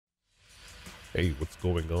Hey, what's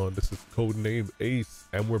going on? This is CodeNameAce,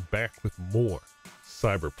 and we're back with more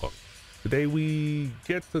Cyberpunk. Today we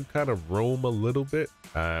get to kind of roam a little bit.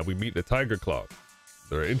 We meet the Tyger Claws.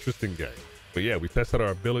 They're an interesting gang. But yeah, we test out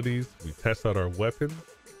our abilities, we test out our weapons,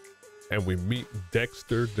 and we meet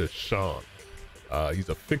Dexter Deshawn. He's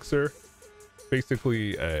a fixer,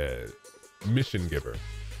 basically a mission giver.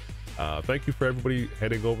 Thank you for everybody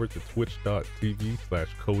heading over to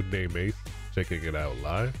twitch.tv/CodeNameAce, checking it out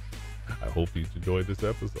live. I hope you enjoyed this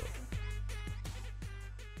episode.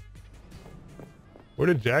 Where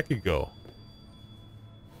did Jackie go?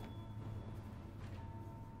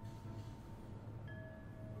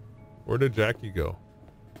 Where did Jackie go?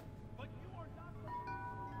 What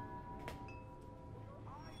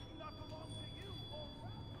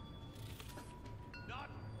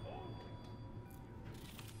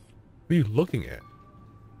are you looking at?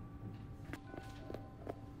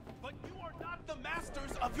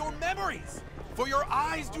 Of your memories, for your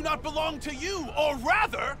eyes do not belong to you, or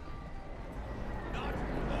rather, not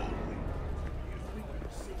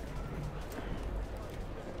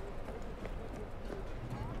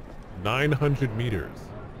only 900 meters.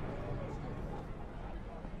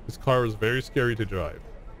 This car is very scary to drive.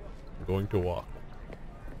 I'm going to walk.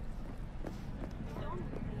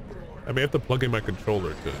 I may have to plug in my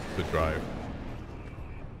controller to drive.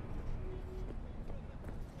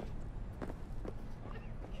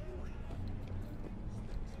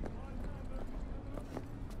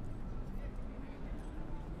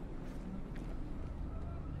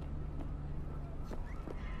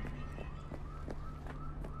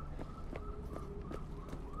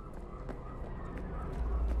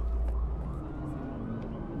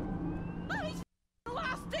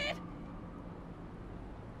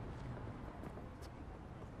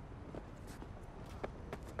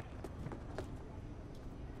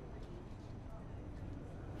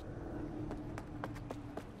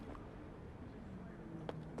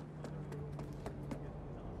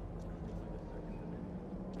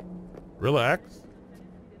 Relax.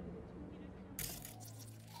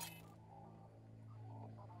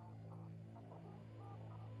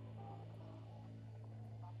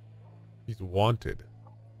 He's wanted.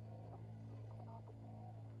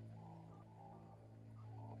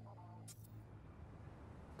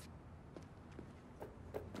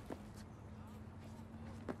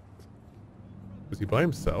 Is he by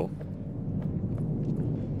himself?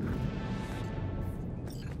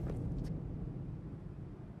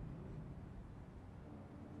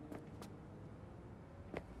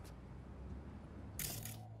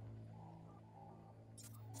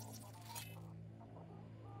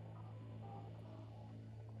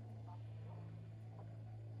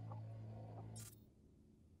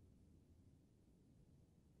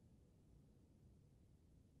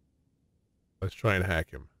 Let's try and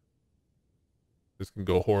hack him. This can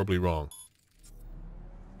go horribly wrong.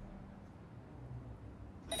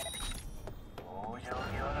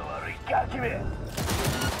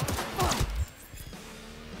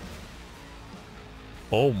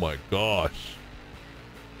 Oh my gosh.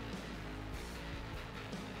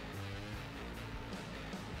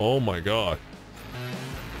 Oh my god.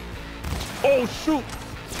 Oh shoot.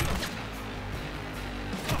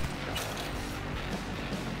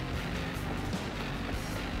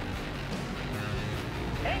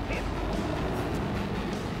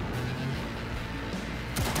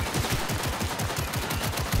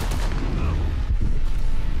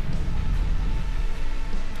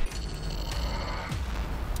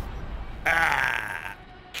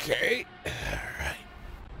 Okay. All right.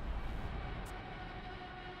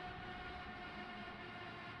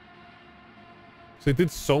 So it did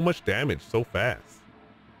so much damage so fast.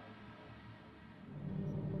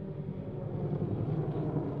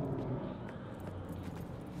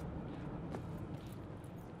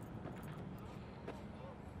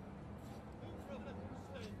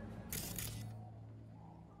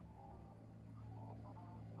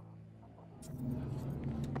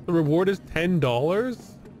 The reward is $10?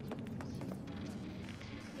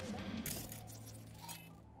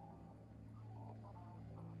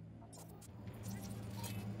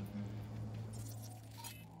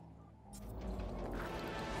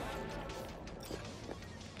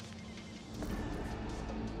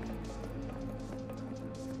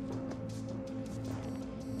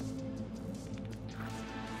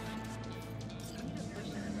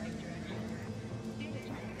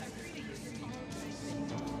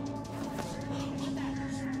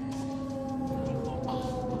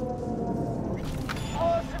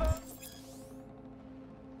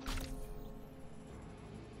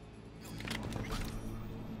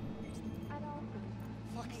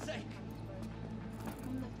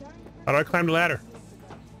 How do I climb the ladder?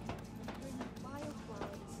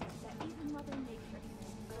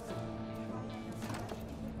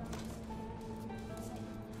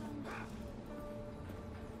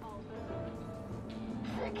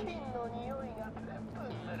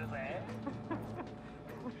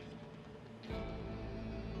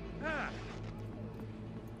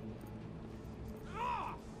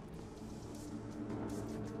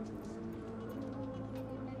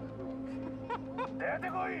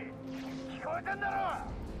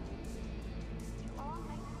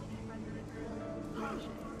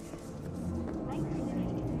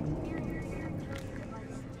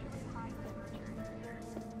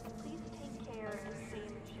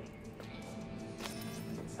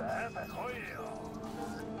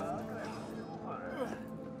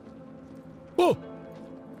 Whoa!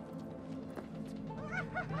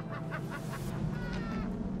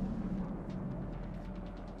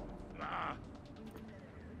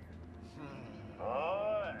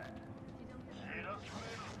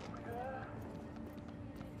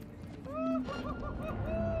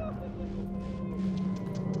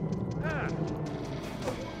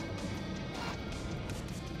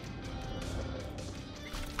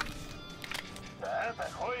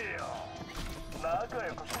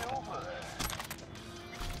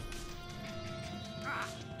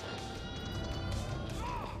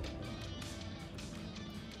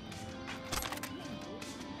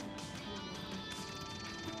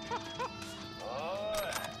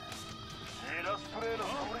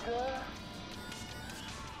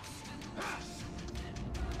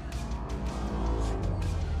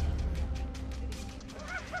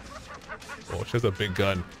 Oh, she has a big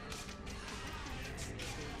gun.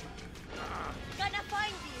 Gonna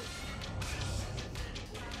find you.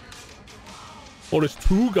 Oh, there's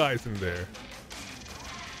two guys in there.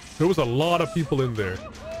 There was a lot of people in there.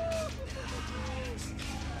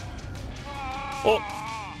 Oh!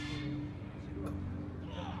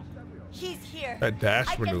 He's here. That dash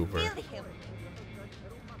I maneuver. can feel him.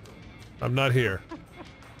 I'm not here.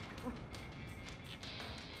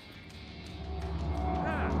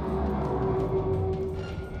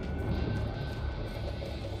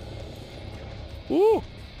 Ooh!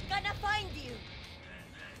 Gonna find you.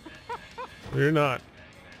 You're not.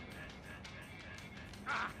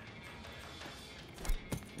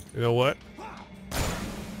 You know what?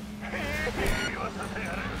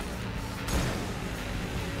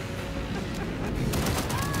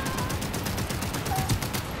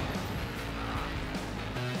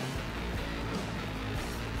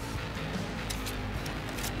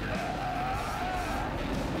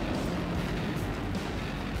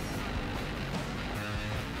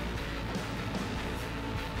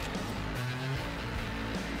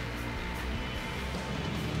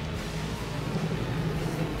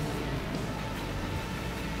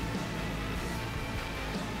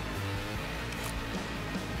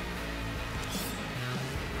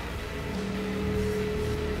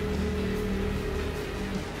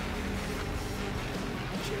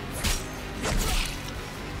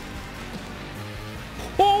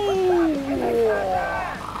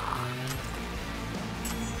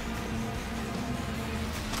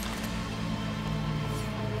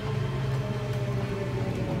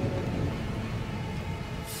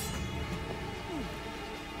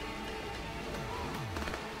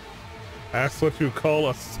 That's what you call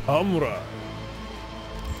a samurai.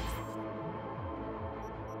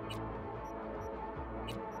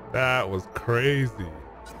 That was crazy.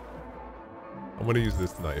 I'm gonna use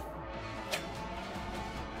this knife.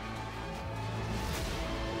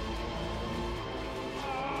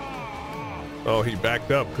 Oh, he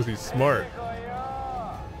backed up because he's smart.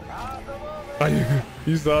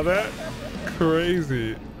 You saw that?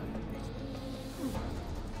 Crazy.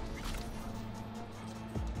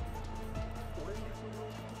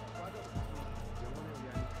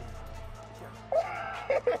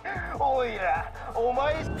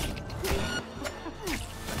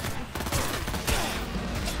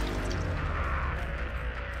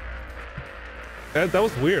 That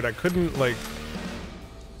was weird. I couldn't like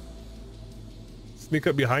sneak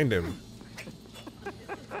up behind him.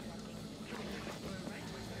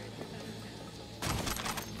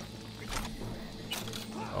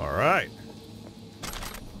 All right.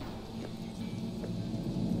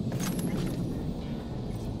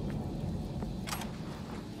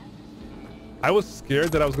 I was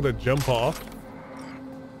scared that I was gonna jump off.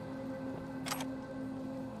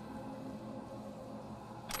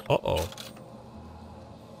 Uh-oh.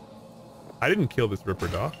 I didn't kill this Ripper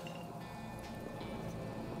Doc.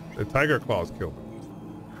 The Tyger Claws killed him.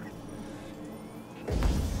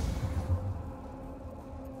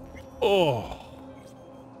 Oh.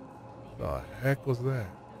 The heck was that?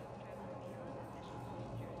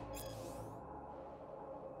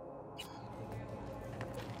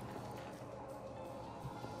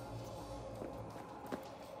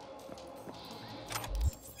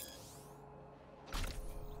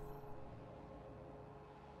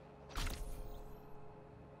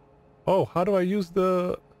 Oh, how do I use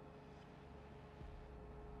the...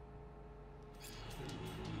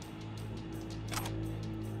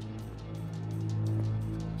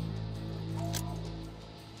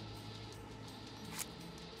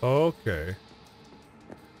 Okay.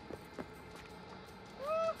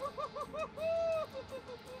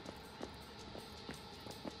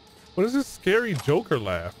 What is this scary Joker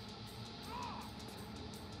laugh?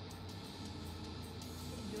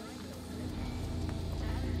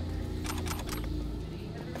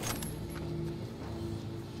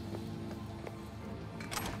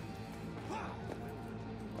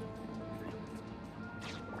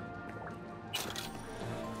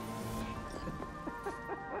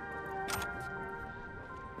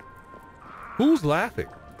 Who's laughing?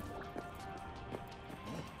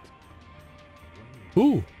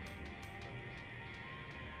 Who?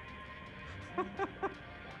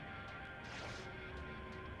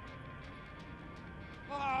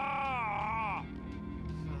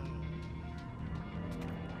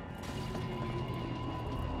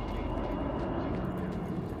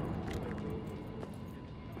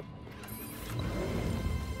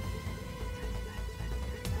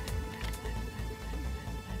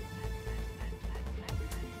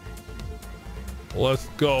 Let's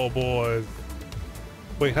go, boys.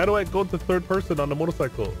 Wait, how do I go to third person on the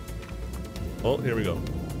motorcycle? Oh, here we go.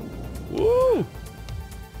 Woo!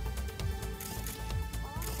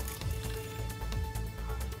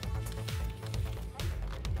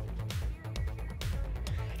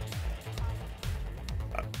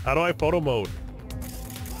 How do I photo mode?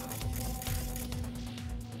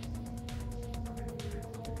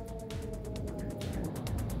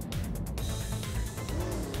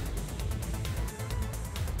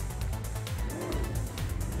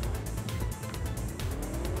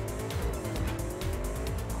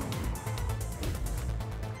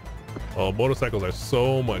 Oh, motorcycles are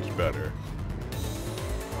so much better.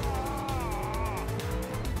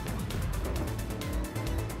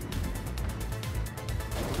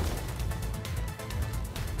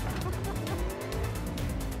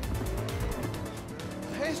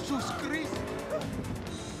 Jesus Christ!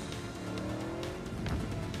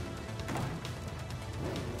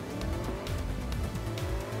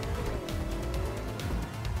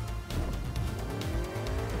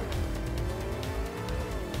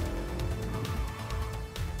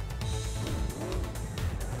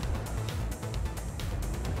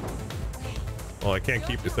 Well, I can't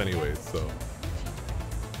keep this anyways, so. Would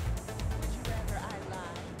you rather I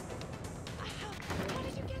lie? How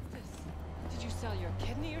did you get this? Did you sell your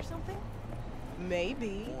kidney or something?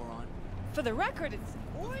 Maybe. For the record, it's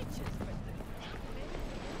gorgeous, but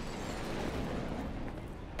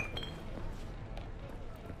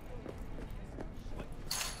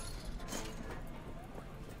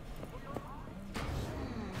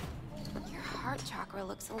Your heart chakra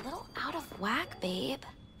looks a little out of whack, babe.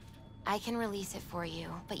 I can release it for you,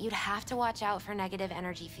 but you'd have to watch out for negative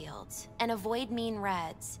energy fields and avoid mean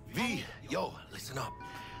reds. V, yo, listen up.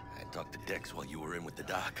 I talked to Dex while you were in with the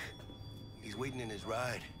doc. He's waiting in his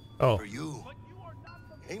ride. Oh. For you.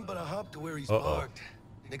 Ain't but a hop to where he's parked.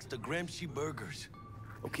 Next to Gramsci Burgers.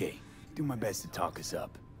 Okay, do my best to talk us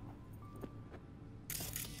up.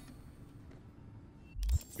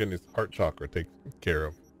 Getting his heart chakra taken care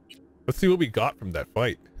of. Let's see what we got from that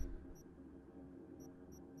fight.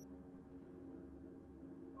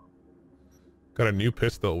 Got a new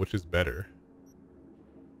pistol, which is better.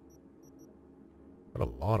 Got a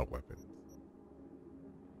lot of weapons.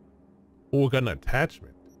 Oh, got an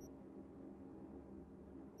attachment.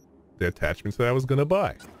 The attachments that I was gonna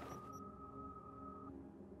buy.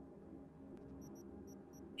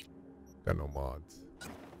 Got no mods.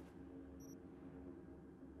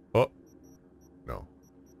 Oh, no.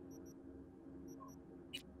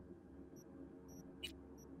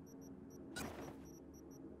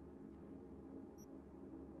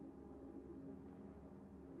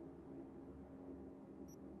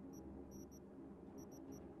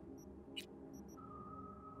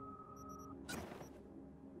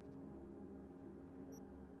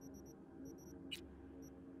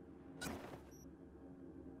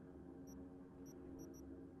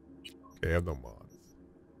 Okay, I have no mods.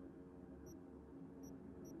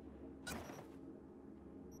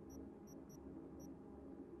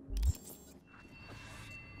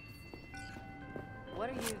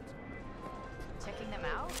 What are you checking them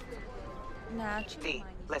out? V,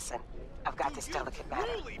 listen. I've got this delicate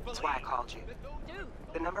matter. That's why I called you.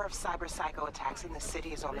 The number of cyber psycho attacks in the city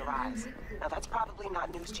is on the rise. Now that's probably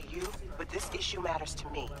not news to you, but this issue matters to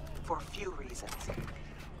me for a few reasons.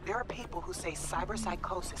 There are people who say cyber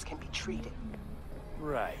psychosis can be treated.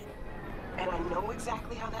 Right. And I know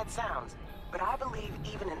exactly how that sounds, but I believe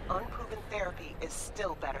even an unproven therapy is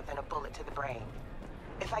still better than a bullet to the brain.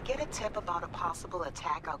 If I get a tip about a possible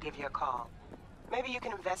attack, I'll give you a call. Maybe you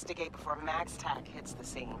can investigate before Max Tack hits the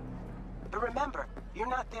scene. But remember, you're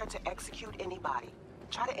not there to execute anybody.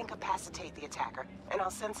 Try to incapacitate the attacker, and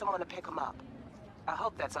I'll send someone to pick him up. I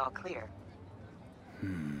hope that's all clear.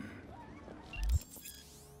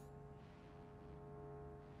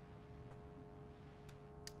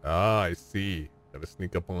 Ah, I see. Gotta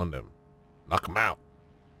sneak up on them. Knock them out.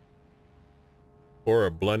 Or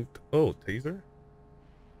a blunt... Oh, taser?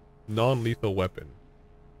 Non-lethal weapon.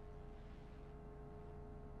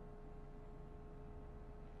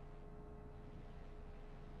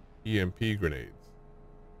 EMP grenades.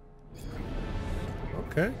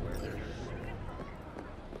 Okay.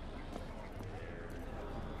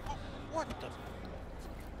 What the?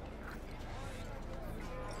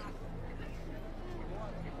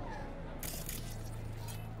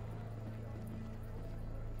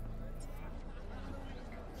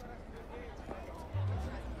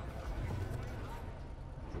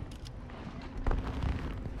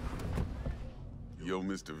 Yo,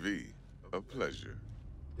 Mr. V, a pleasure.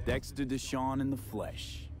 Dexter Deshawn in the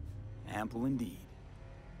flesh. Ample indeed.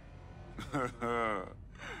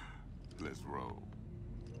 Let's roll.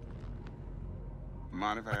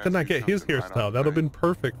 Mind if I Could not get his hairstyle. That would have been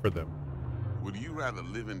perfect for them. Would you rather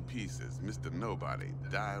live in pieces, Mr. Nobody,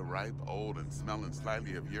 die ripe, old, and smelling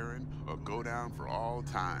slightly of urine, or go down for all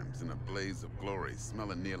times in a blaze of glory,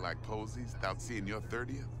 smelling near like posies, without seeing your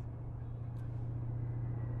 30th?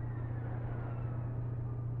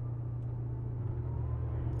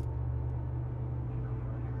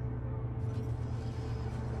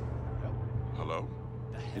 Hello?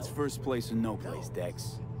 It's first place or no place,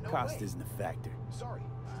 Dex. Cost isn't a factor. Sorry.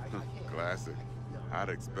 Classic. I'd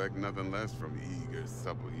expect nothing less from eager,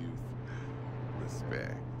 supple youth.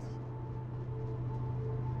 Respect.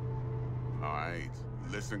 All right,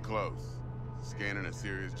 listen close. Scanning a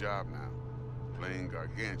serious job now. Playing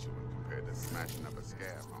gargantuan compared to smashing up a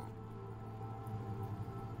scab home.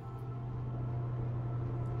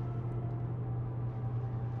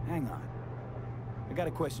 Hang on. I got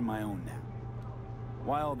a question of my own now.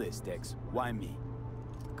 Why all this, Dex? Why me?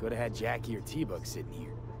 Could have had Jackie or T-Bug sitting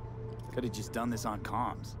here. Could have just done this on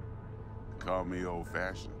comms. Call me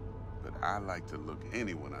old-fashioned, but I like to look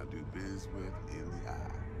anyone I do biz with in the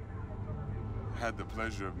eye. Had the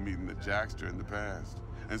pleasure of meeting the Jackster in the past,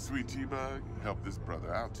 and sweet T-Bug helped this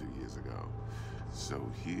brother out 2 years ago.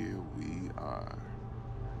 So here we are.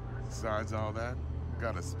 Besides all that,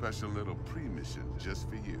 got a special little pre-mission just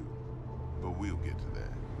for you. But we'll get to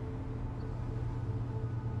that.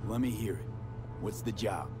 Let me hear it. What's the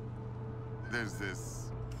job? There's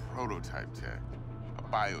this prototype tech. A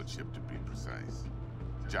biochip to be precise.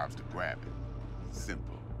 Job's to grab it.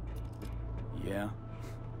 Simple. Yeah?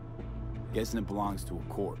 Guessing it belongs to a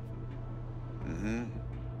corp. Mm-hmm.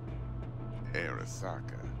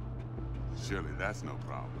 Arasaka. Surely that's no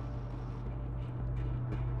problem.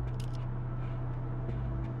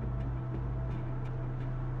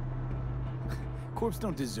 Corps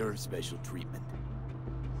don't deserve special treatment.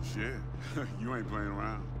 Shit, you ain't playing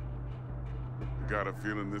around. Got a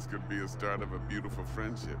feeling this could be a start of a beautiful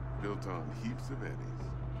friendship built on heaps of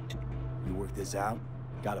eddies. You work this out?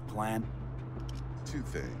 Got a plan? Two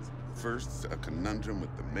things. First, a conundrum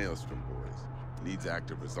with the Maelstrom boys. Needs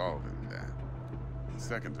active resolving that.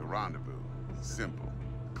 Second, a rendezvous. Simple.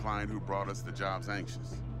 Client who brought us the job's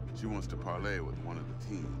anxious. She wants to parlay with one of the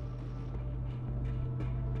team.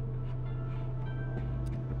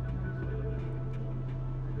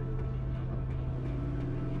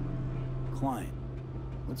 Client.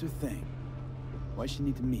 What's her thing? Why she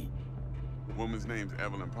need to meet? Woman's name's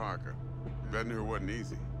Evelyn Parker. Betting her wasn't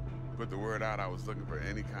easy. Put the word out I was looking for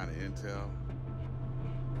any kind of intel.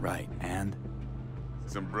 Right, and?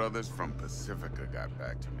 Some brothers from Pacifica got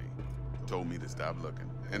back to me. Told me to stop looking.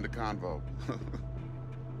 End of convo.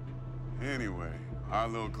 Anyway, our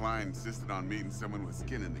little client insisted on meeting someone with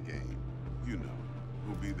skin in the game. You know,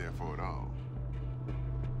 who'll be there for it all.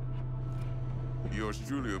 Yours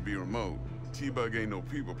truly will be remote. T-Bug ain't no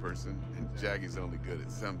people person, and Jackie's only good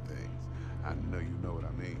at some things. I know you know what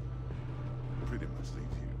I mean. Pretty much leave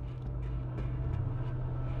you.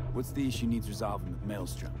 What's the issue needs resolving with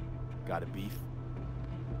Maelstrom? Got a beef?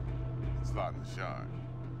 Slot in the shard.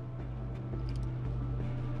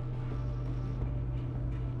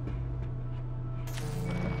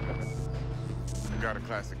 Got a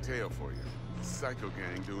classic tale for you. Psycho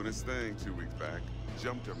gang doing his thing 2 weeks back.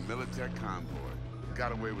 Jumped a Militech convoy.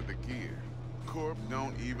 Got away with the gear. Corp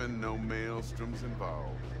don't even know Maelstrom's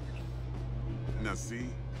involved. Now see,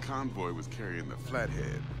 convoy was carrying the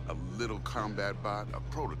Flathead, a little combat bot, a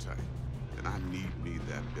prototype. And I need me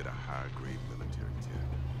that bit of high-grade military tech.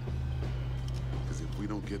 Because if we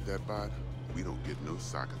don't get that bot, we don't get no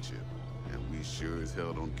soccer chip. And we sure as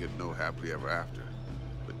hell don't get no happily ever after.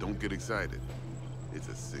 But don't get excited. It's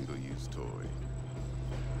a single-use toy.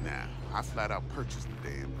 Now, I flat out purchased the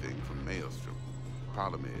damn thing from Maelstrom.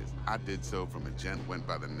 Problem is, I did so from a gent went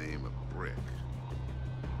by the name of Brick.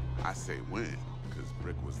 I say when, because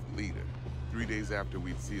Brick was the leader. 3 days after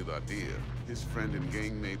we'd sealed our deal, his friend and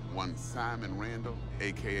gangmate, one Simon Randall,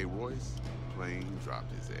 aka Royce, plain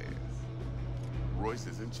dropped his ass. Royce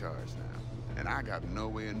is in charge now, and I got no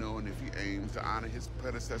way of knowing if he aims to honor his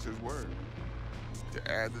predecessor's word. To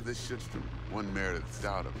add to this shitstorm, one Meredith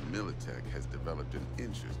Stout of Militech has developed an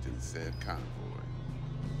interest in said convoy.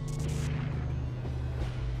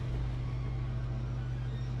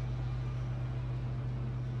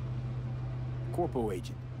 Corpo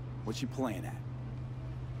agent, what's you playing at?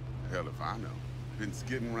 Hell if I know. Been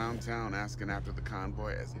skidding around town asking after the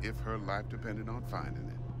convoy as if her life depended on finding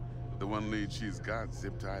it. The one lead she's got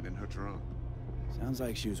zip-tied in her trunk. Sounds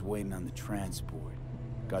like she was waiting on the transport.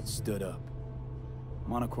 Got stood up.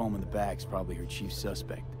 Monochrome in the back's probably her chief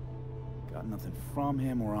suspect. Got nothing from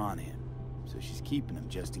him or on him, so she's keeping him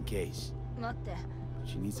just in case. But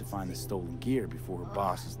she needs to find the stolen gear before her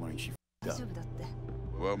bosses learn she f***ed up.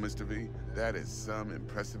 Well, Mr. V, that is some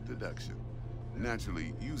impressive deduction.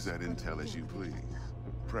 Naturally, use that intel as you please.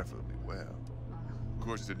 Preferably well. Of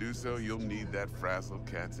course, to do so, you'll need that frazzled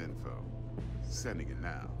cat's info. Sending it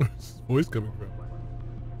now. Where's his voice coming from?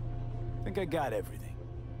 Think I got everything.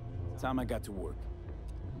 Time I got to work.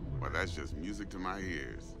 Well, that's just music to my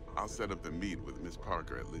ears. I'll set up the meet with Miss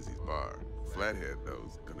Parker at Lizzie's bar. Flathead,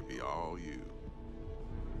 though's gonna be all you.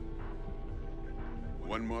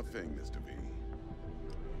 One more thing, Mr. V.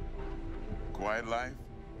 Quiet life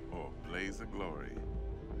or blaze of glory?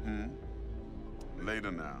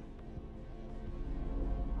 Later now.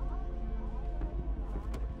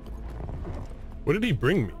 What did he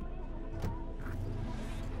bring me?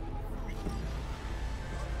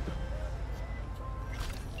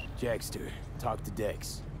 Jackster, talk to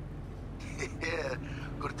Dex. Yeah,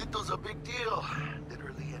 Gordito's a big deal.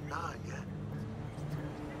 Literally a nod, yeah.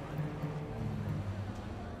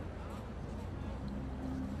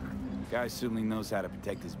 Guy certainly knows how to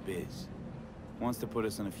protect his biz. Wants to put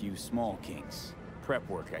us on a few small kinks. Prep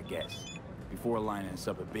work, I guess. Before lining us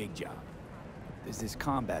up a big job. There's this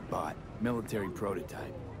combat bot, military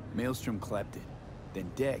prototype. Maelstrom clept it. Then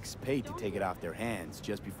Dex paid to take it off their hands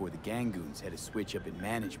just before the Gangoons had a switch up in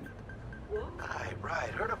management. Right,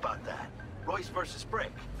 heard about that. Royce versus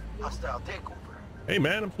Brick. Hostile takeover. Hey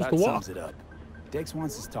man, I'm supposed That to walk. sums it up. Dex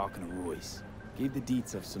wants us talking to Royce. Gave the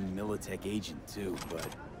deets of some Militech agent too, but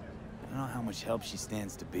I don't know how much help she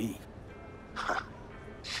stands to be. Ha,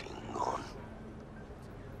 chingon.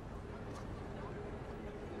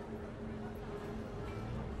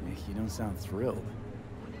 You don't sound thrilled.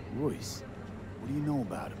 Royce, what do you know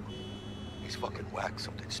about him? He's fucking whack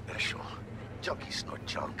something special. Junkies snort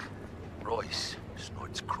junk. Royce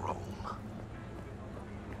snorts chrome.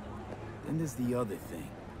 Then there's the other thing.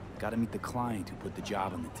 Gotta meet the client who put the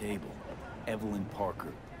job on the table. Evelyn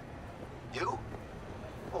Parker. You?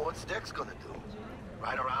 Well, what's Dex gonna do?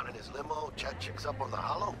 Ride around in his limo, chat chicks up on the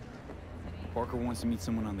hollow? Parker wants to meet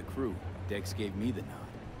someone on the crew. Dex gave me the nod.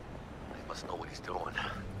 He must know what he's doing.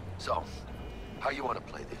 So, how you want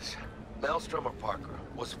to play this? Maelstrom or Parker?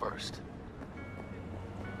 What's first?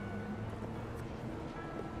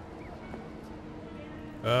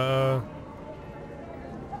 Parker.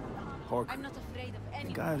 I'm not afraid of I anyone.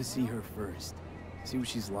 think I ought to see her first. See what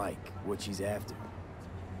she's like, what she's after.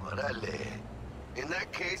 Orale. In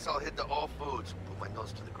that case, I'll hit the all foods. Put my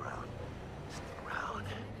nose to the ground. Stick around.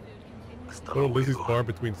 Hasta Go to Lizzie's luego. bar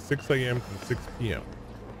between 6 a.m. and 6 p.m.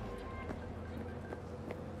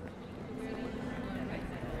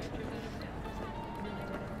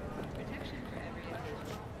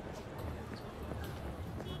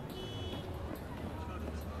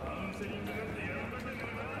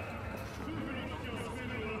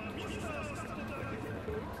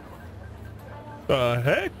 The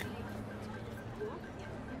heck?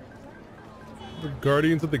 The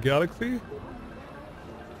Guardians of the Galaxy?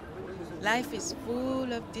 Life is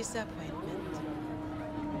full of disappointment.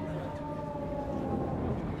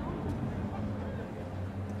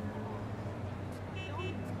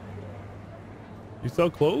 You sell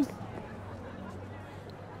clothes?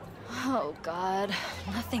 Oh god,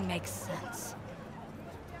 nothing makes sense.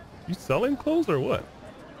 You selling clothes or what?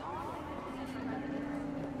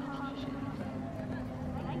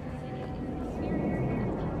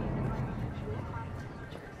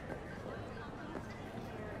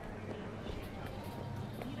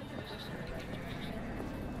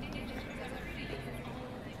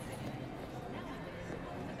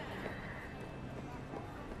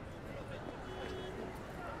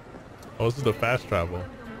 Oh, this is the fast travel.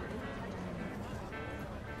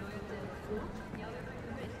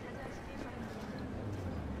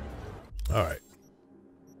 All right.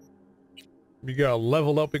 We got a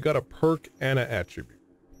level up. We got a perk and an attribute.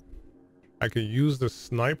 I can use the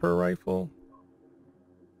sniper rifle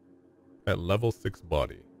at level 6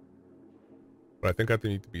 body. But I think I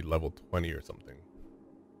need to be level 20 or something.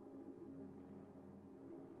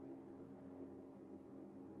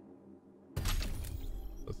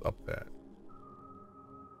 Let's up that.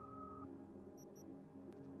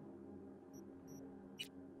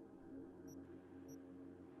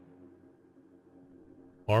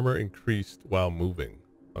 Armor increased while moving.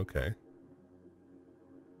 Okay.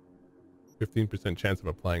 15% chance of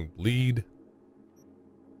applying bleed.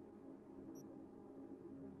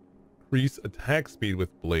 Increase attack speed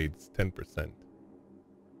with blades 10%.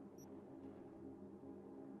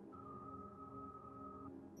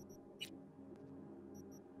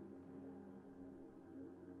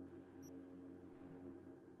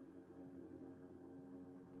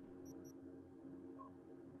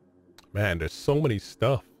 Man, there's so many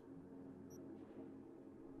stuff.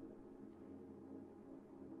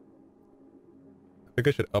 I think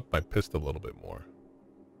I should up my pistol a little bit more.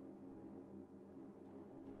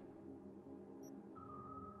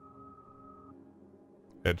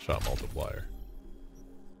 Headshot multiplier.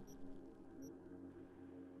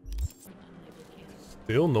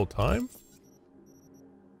 Still no time?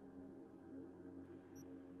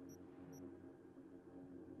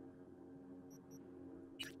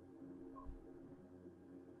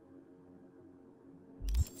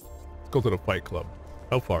 Let's go to the fight club.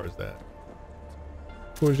 How far is that?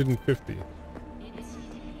 250.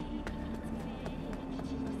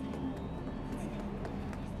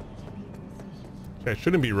 Okay, I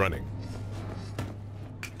shouldn't be running.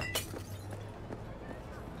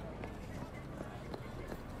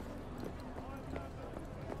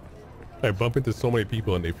 I bump into so many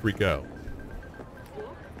people and they freak out.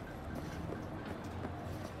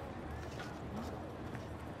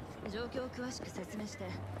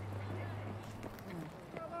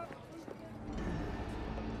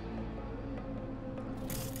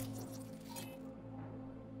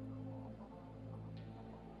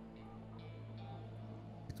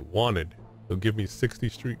 He's wanted. He'll give me 60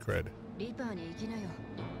 street cred. You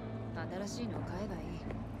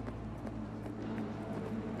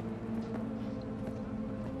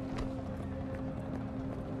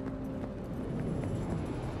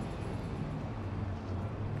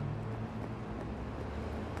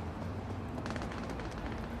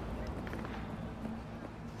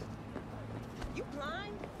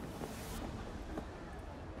blind?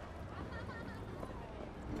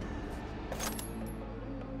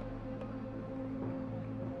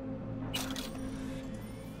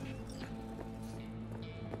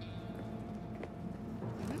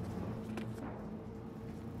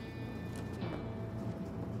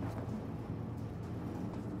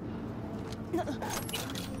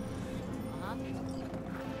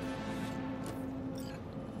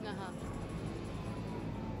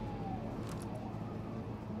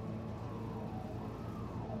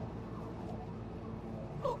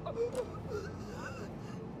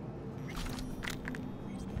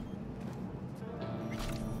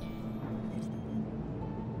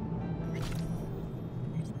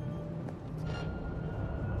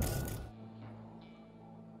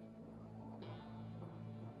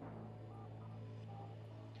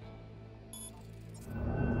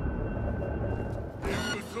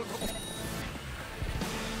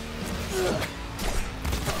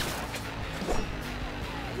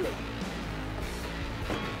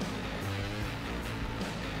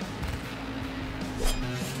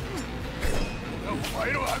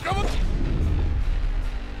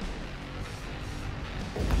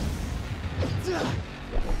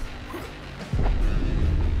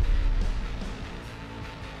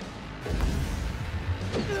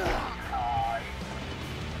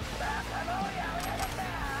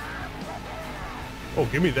 Oh,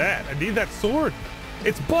 give me that. I need that sword.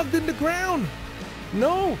 It's bugged in the ground.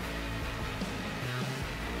 No.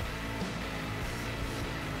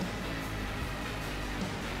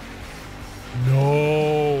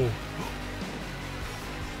 No.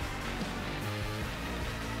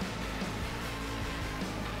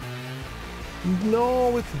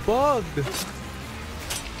 No, it's bugged.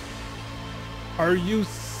 Are you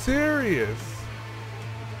serious?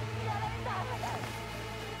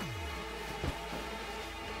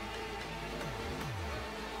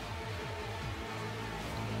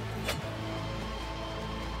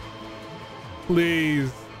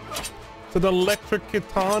 Please. It's an electric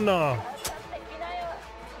katana.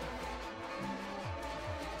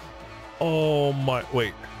 Oh my,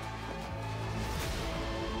 wait.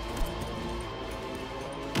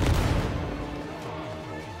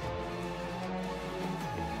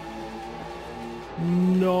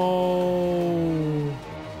 No.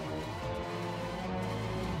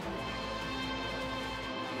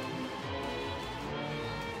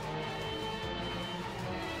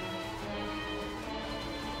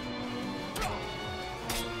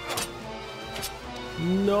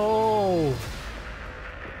 No.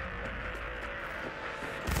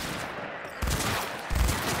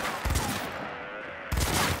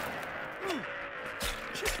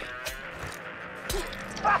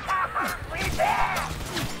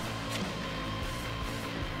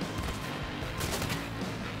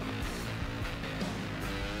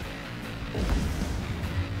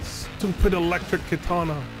 Stupid electric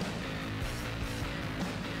katana.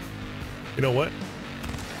 You know what?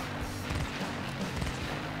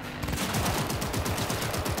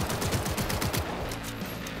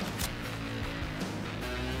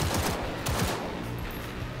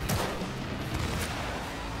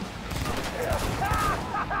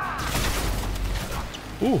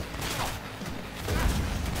 Ooh.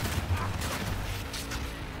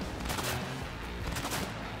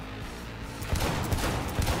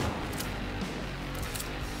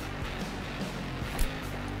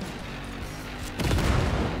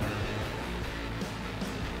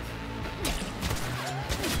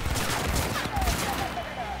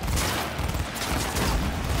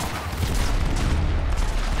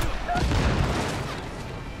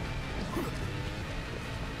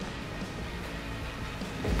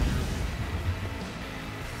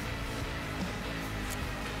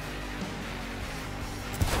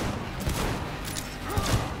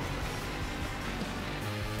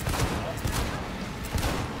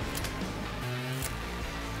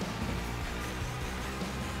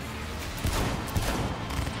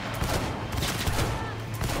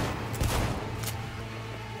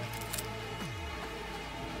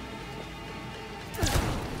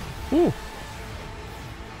 Ooh.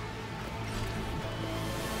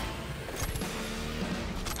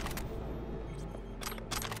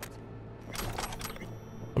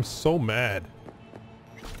 I'm so mad.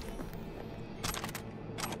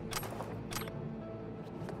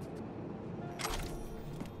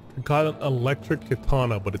 I got an electric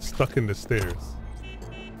katana, but it's stuck in the stairs.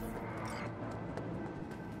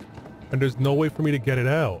 And there's no way for me to get it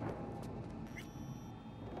out.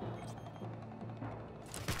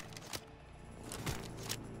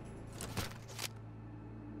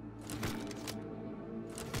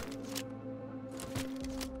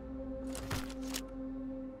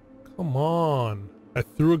 Come on. I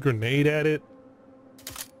threw a grenade at it.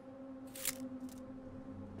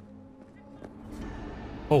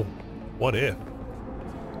 Oh, what if?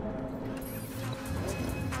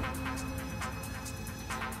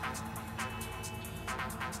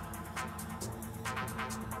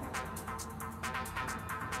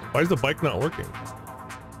 Why is the bike not working?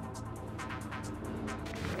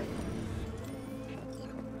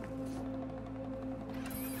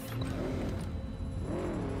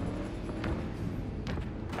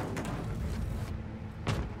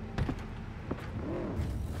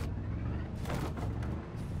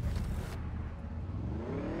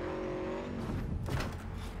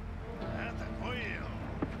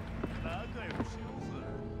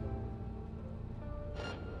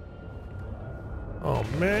 Oh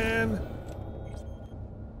man.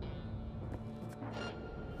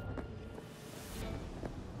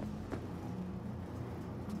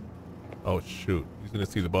 Oh shoot, he's gonna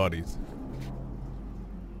see the bodies.